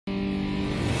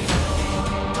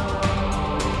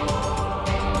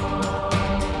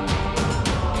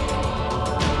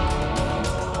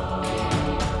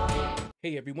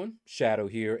Hey everyone, Shaedow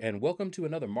here, and welcome to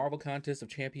another Marvel Contest of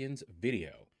Champions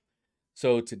video.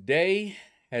 So today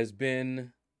has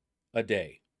been a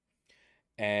day,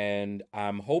 and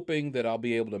I'm hoping that I'll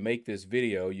be able to make this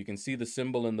video. You can see the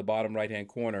symbol in the bottom right-hand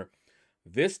corner.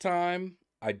 This time,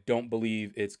 I don't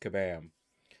believe it's Kabam.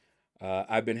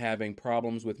 I've been having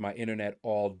problems with my internet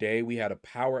all day. We had a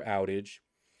power outage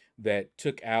that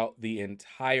took out the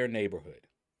entire neighborhood.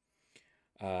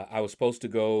 I was supposed to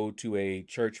go to a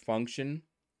church function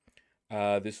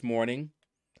this morning,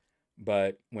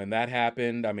 but when that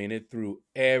happened, I mean, it threw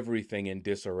everything in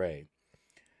disarray.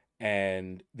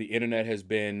 And the internet has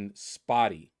been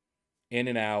spotty, in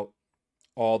and out,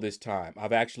 all this time.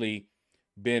 I've actually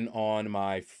been on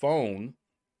my phone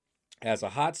as a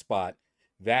hotspot.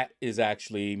 That is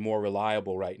actually more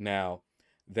reliable right now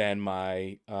than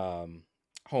my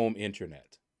home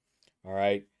internet. All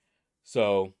right,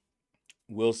 so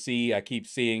we'll see. I keep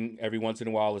seeing every once in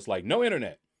a while it's like no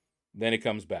internet, then it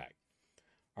comes back.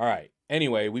 All right,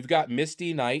 anyway, we've got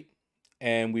Misty Knight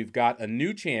and we've got a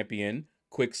new champion,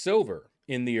 Quicksilver,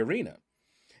 in the arena.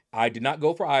 I did not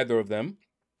go for either of them.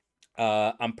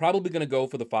 I'm probably going to go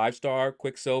for the 5-star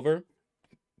Quicksilver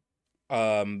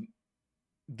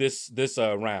this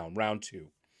round 2.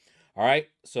 All right,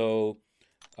 so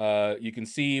you can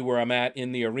see where I'm at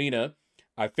in the arena.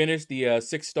 I finished the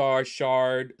 6-star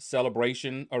Shard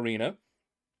Celebration Arena,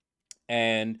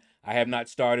 and I have not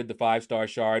started the 5-star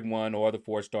Shard one or the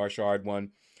 4-star Shard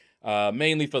one,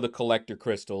 mainly for the collector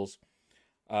crystals.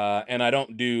 And I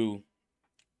don't do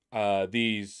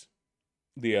the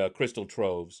crystal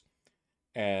troves.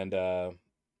 And all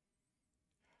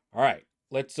right,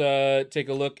 let's take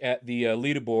a look at the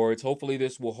leaderboards. Hopefully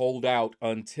this will hold out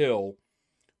until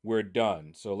we're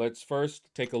done. So let's first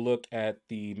take a look at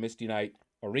the Misty Knight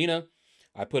Arena.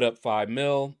 I put up 5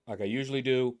 mil like I usually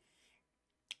do.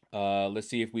 Let's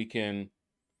see if we can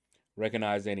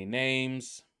recognize any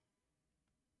names.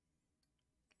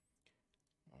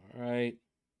 All right.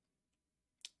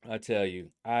 I tell you,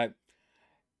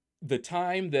 the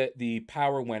time that the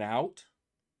power went out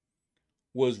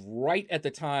was right at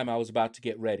the time I was about to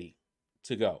get ready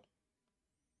to go.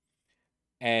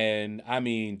 And I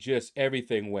mean, just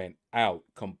everything went out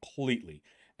completely,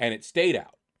 and it stayed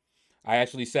out. I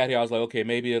actually sat here, I was like, okay,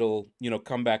 maybe it'll,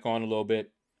 come back on a little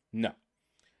bit. No.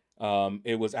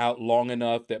 It was out long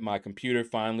enough that my computer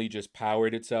finally just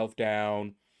powered itself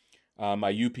down.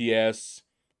 My UPS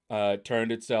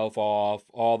turned itself off,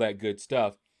 all that good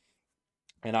stuff.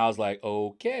 And I was like,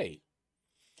 okay.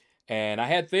 And I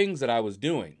had things that I was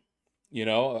doing.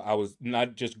 I was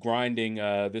not just grinding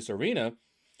this arena,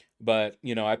 but,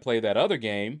 I play that other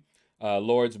game,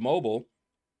 Lords Mobile,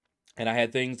 and I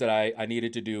had things that I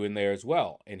needed to do in there as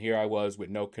well. And here I was with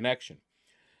no connection.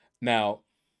 Now,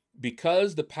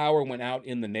 because the power went out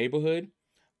in the neighborhood,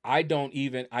 I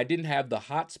didn't have the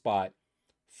hotspot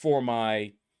for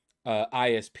my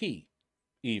ISP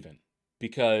even,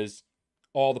 because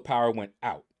all the power went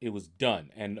out. It was done.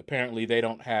 And apparently they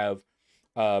don't have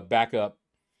backup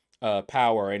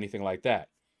power or anything like that.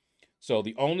 So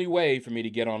the only way for me to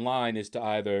get online is to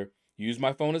either use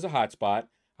my phone as a hotspot.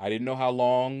 I didn't know how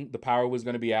long the power was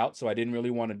going to be out, so I didn't really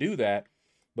want to do that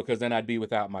because then I'd be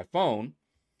without my phone.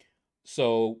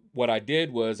 So what I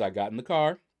did was I got in the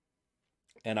car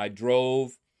and I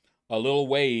drove a little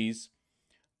ways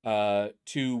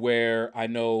to where I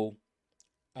know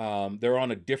they're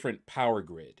on a different power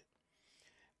grid.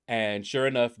 And sure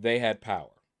enough, they had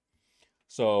power.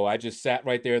 So I just sat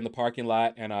right there in the parking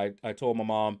lot and I told my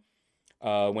mom,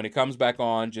 when it comes back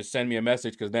on, just send me a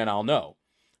message because then I'll know.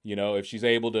 If she's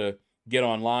able to get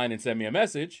online and send me a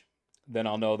message, then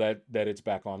I'll know that it's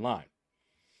back online.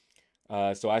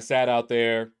 So I sat out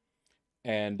there,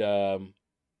 and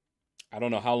I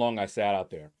don't know how long I sat out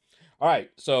there. All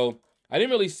right, so I didn't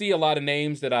really see a lot of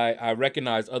names that I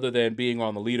recognized other than being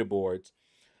on the leaderboards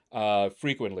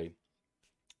frequently.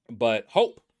 But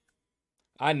Hope,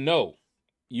 I know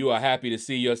you are happy to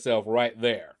see yourself right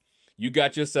there. You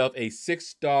got yourself a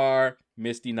 6-star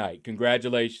Misty Knight.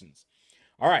 Congratulations.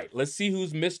 All right, let's see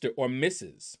who's Mr. or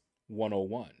Mrs.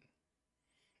 101.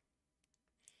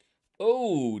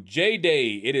 Oh,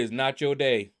 J-Day. It is not your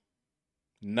day.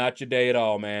 Not your day at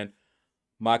all, man.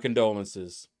 My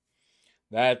condolences.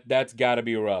 That's got to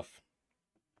be rough.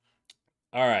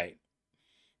 All right.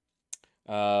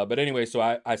 But anyway, so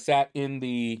I sat in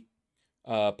the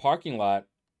parking lot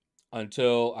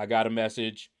until I got a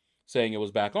message saying it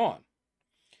was back on.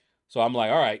 So I'm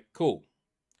like, all right, cool.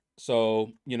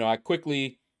 So, I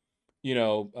quickly,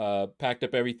 packed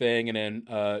up everything and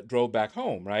then drove back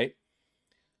home, right?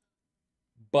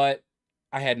 But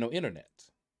I had no internet.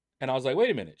 And I was like, wait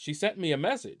a minute. She sent me a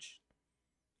message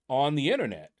on the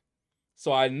internet.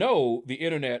 So I know the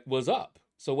internet was up.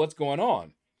 So what's going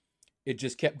on? It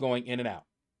just kept going in and out,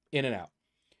 in and out.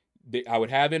 I would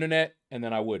have internet and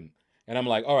then I wouldn't. And I'm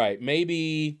like, all right,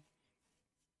 maybe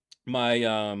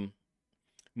my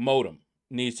modem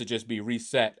needs to just be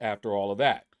reset after all of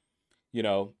that. You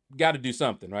know, got to do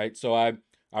something, right? So I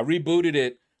rebooted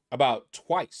it about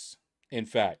twice, in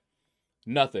fact.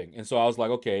 Nothing. And so I was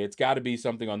like, okay, it's got to be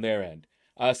something on their end.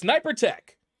 Sniper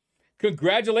Tech,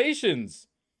 congratulations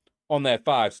on that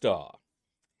 5-star.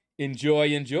 Enjoy,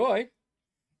 enjoy.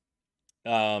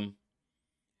 And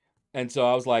so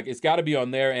I was like, it's got to be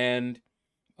on their end.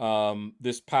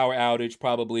 This power outage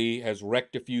probably has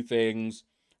wrecked a few things.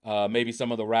 Maybe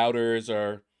some of the routers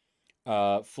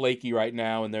are flaky right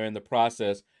now and they're in the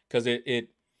process, because it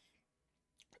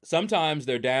sometimes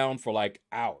they're down for like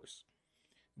hours.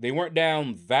 They weren't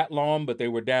down that long, but they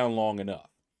were down long enough.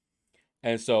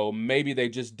 And so maybe they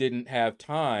just didn't have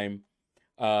time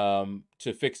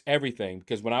to fix everything,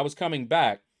 because when I was coming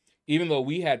back, even though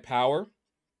we had power,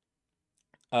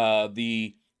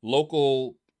 the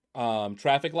local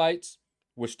traffic lights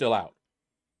were still out.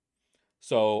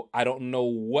 So I don't know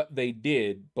what they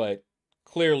did, but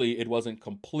clearly it wasn't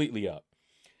completely up.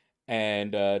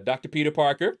 And Dr. Peter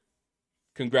Parker,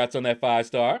 congrats on that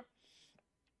 5-star.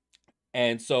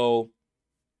 And so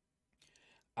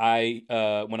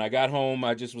when I got home,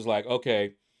 I just was like,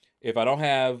 okay, if I don't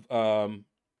have,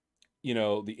 you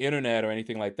know, the internet or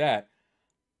anything like that,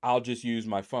 I'll just use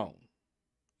my phone.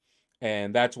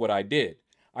 And that's what I did.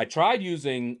 I tried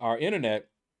using our internet,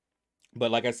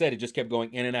 but like I said, it just kept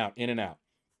going in and out, in and out.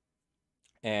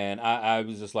 And I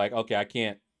was just like, okay, I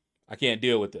can't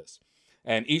deal with this.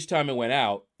 And each time it went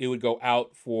out, it would go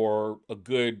out for a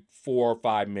good 4 or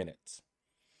 5 minutes.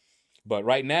 But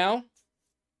right now,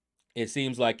 it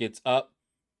seems like it's up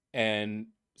and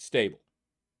stable.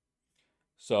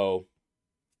 So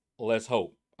let's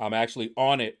hope. I'm actually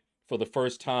on it for the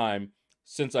first time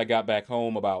since I got back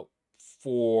home about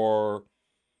 4-5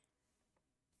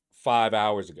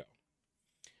 hours ago.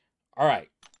 All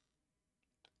right.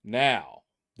 Now,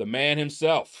 the man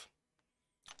himself,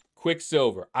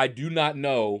 Quicksilver. I do not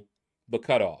know the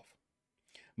cutoff.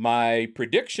 My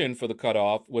prediction for the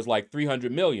cutoff was like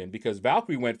 300 million, because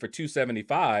Valkyrie went for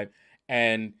 275,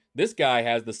 and this guy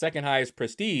has the second highest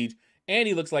prestige, and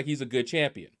he looks like he's a good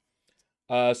champion.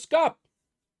 Scup.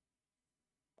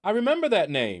 I remember that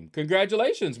name.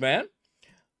 Congratulations, man.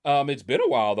 It's been a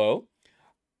while, though.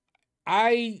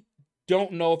 I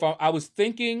don't know if I was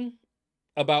thinking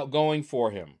about going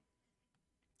for him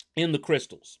in the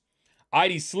crystals.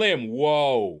 ID Slim,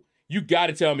 whoa. You got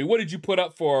to tell me, what did you put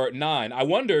up for 9? I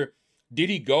wonder, did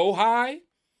he go high?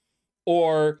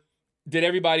 Or did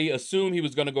everybody assume he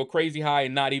was going to go crazy high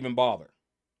and not even bother?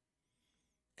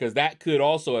 Because that could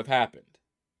also have happened.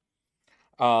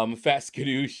 Fat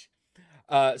Skadoosh.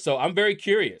 So I'm very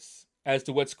curious as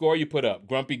to what score you put up.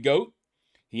 Grumpy Goat,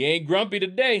 he ain't grumpy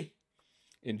today.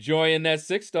 Enjoying that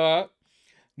 6-star.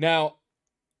 Now,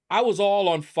 I was all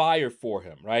on fire for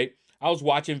him, right? I was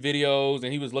watching videos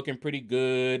and he was looking pretty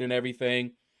good and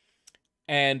everything.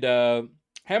 And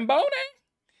Hambone.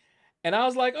 And I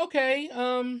was like, okay,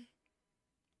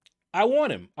 I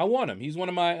want him. I want him. He's one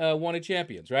of my wanted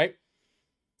champions, right?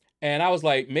 And I was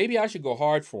like, maybe I should go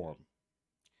hard for him.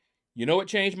 You know what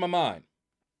changed my mind?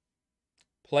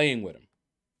 Playing with him.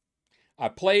 I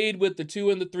played with the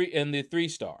 2 and the 3 and the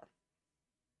 3-star.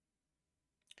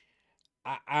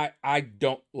 I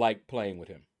don't like playing with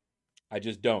him. I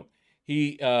just don't.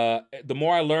 The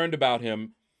more I learned about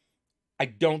him, I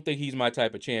don't think he's my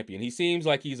type of champion. He seems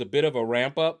like he's a bit of a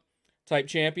ramp-up type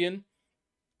champion,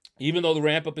 even though the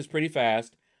ramp-up is pretty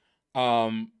fast.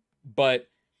 But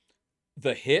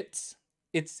the hits,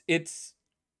 it's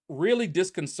really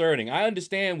disconcerting. I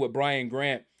understand what Brian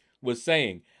Grant was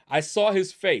saying. I saw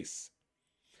his face,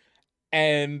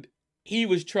 and he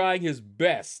was trying his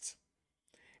best.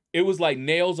 It was like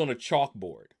nails on a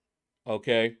chalkboard,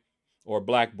 okay? Or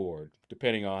blackboard,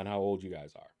 depending on how old you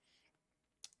guys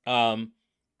are.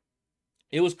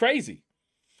 It was crazy.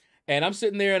 And I'm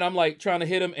sitting there and I'm like trying to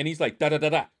hit him, and he's like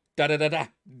da-da-da-da, da-da-da-da,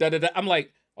 da-da-da. I'm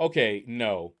like, okay,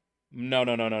 no.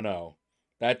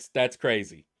 That's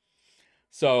crazy.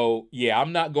 So yeah,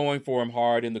 I'm not going for him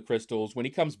hard in the crystals. When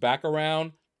he comes back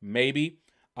around, maybe.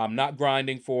 I'm not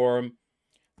grinding for him.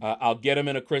 I'll get him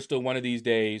in a crystal one of these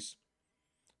days.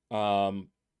 It'll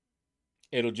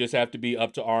just have to be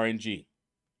up to RNG.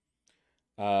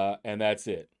 And that's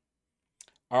it.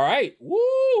 All right.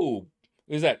 Woo!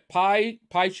 Is that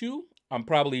Paichu? I'm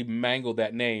probably mangled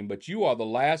that name, but you are the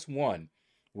last one.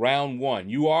 Round 1.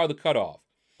 You are the cutoff.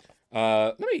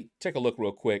 Let me take a look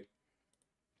real quick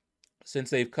since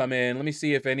they've come in. Let me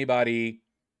see if anybody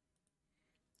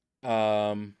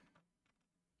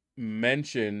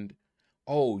mentioned.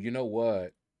 Oh, you know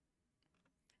what?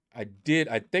 I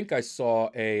think I saw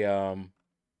a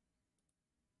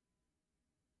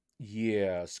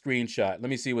yeah, screenshot. Let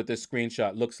me see what this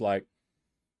screenshot looks like.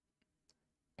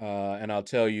 And I'll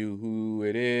tell you who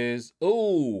it is.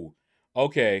 Oh,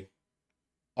 okay.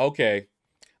 Okay.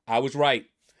 I was right.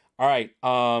 All right.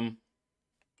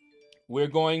 We're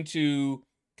going to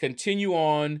continue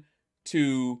on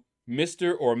to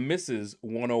Mr. or Mrs.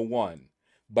 101,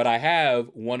 but I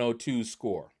have 102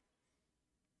 score.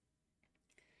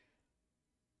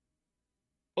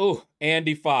 Oh,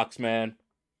 Andy Fox, man.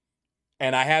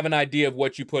 And I have an idea of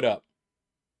what you put up.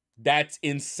 That's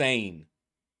insane.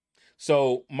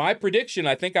 So my prediction,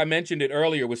 I think I mentioned it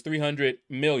earlier, was 300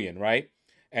 million, right?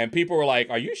 And people were like,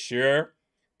 are you sure?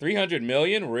 300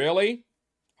 million? Really?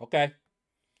 Okay.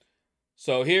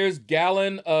 So here's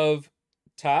gallon of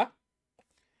ta.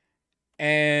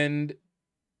 And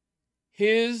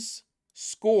his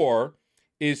score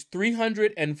is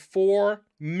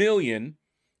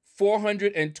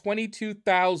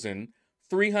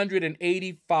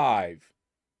 304,422,385.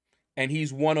 And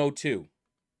he's 102.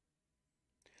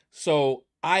 So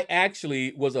I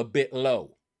actually was a bit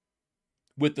low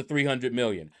with the 300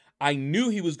 million. I knew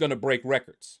he was going to break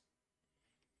records.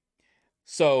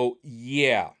 So,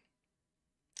 yeah.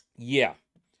 Yeah.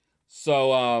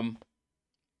 So,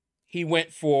 he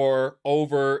went for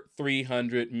over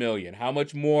 300 million. How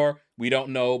much more? We don't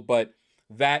know, but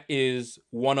that is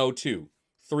 102.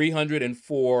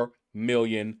 304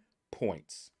 million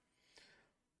points.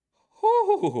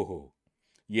 Whew.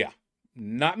 Yeah.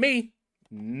 Not me.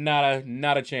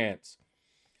 Not a chance.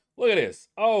 Look at this.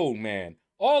 Oh, man.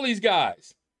 All these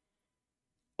guys.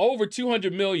 Over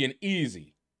 200 million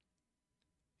easy.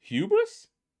 Hubris?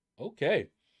 Okay.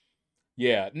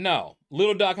 Yeah, no.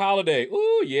 Little Doc Holliday.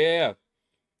 Ooh, yeah.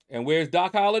 And where's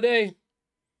Doc Holliday?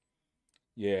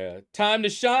 Yeah. Time to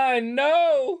shine.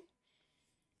 No.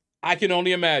 I can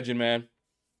only imagine, man.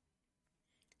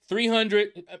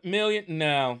 300 million?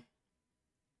 No.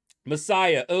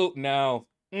 Messiah. Oh, no.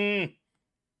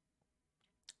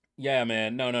 Yeah,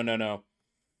 man. No.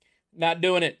 Not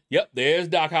doing it. Yep, there's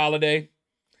Doc Holliday.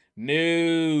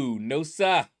 No,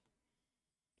 sir.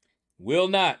 Will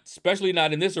not, especially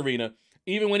not in this arena.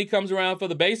 Even when he comes around for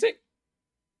the basic,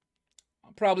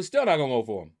 I'm probably still not going to go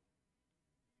for him.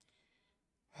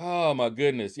 Oh, my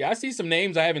goodness. Yeah, I see some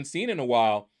names I haven't seen in a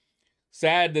while.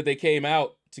 Sad that they came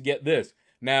out to get this.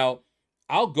 Now,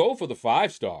 I'll go for the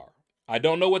 5-star. I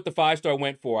don't know what the 5-star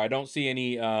went for. I don't see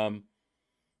any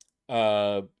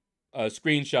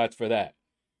screenshots for that.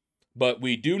 But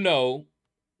we do know,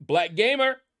 Black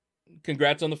Gamer,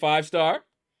 congrats on the 5-star.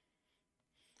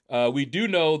 We do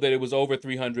know that it was over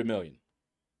 300 million.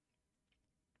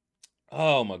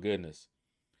 Oh, my goodness.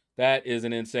 That is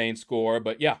an insane score.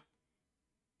 But yeah,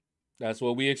 that's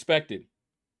what we expected.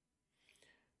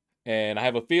 And I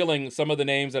have a feeling some of the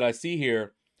names that I see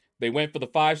here, they went for the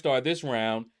 5-star this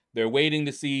round. They're waiting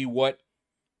to see what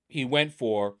he went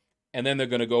for, and then they're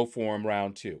going to go for him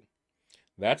round 2.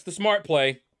 That's the smart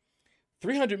play.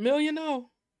 300 million?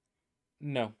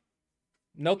 No,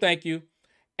 thank you.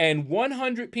 And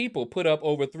 100 people put up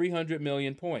over 300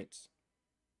 million points.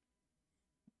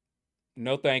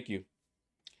 No, thank you.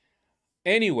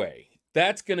 Anyway,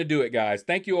 that's going to do it, guys.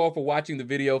 Thank you all for watching the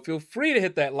video. Feel free to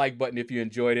hit that like button if you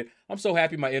enjoyed it. I'm so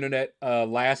happy my internet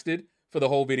lasted for the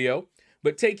whole video.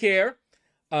 But take care.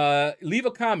 Leave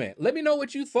a comment. Let me know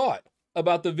what you thought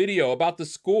about the video, about the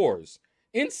scores.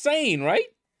 Insane, right?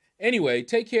 Anyway,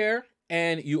 take care,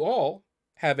 and you all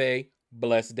have a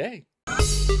blessed day.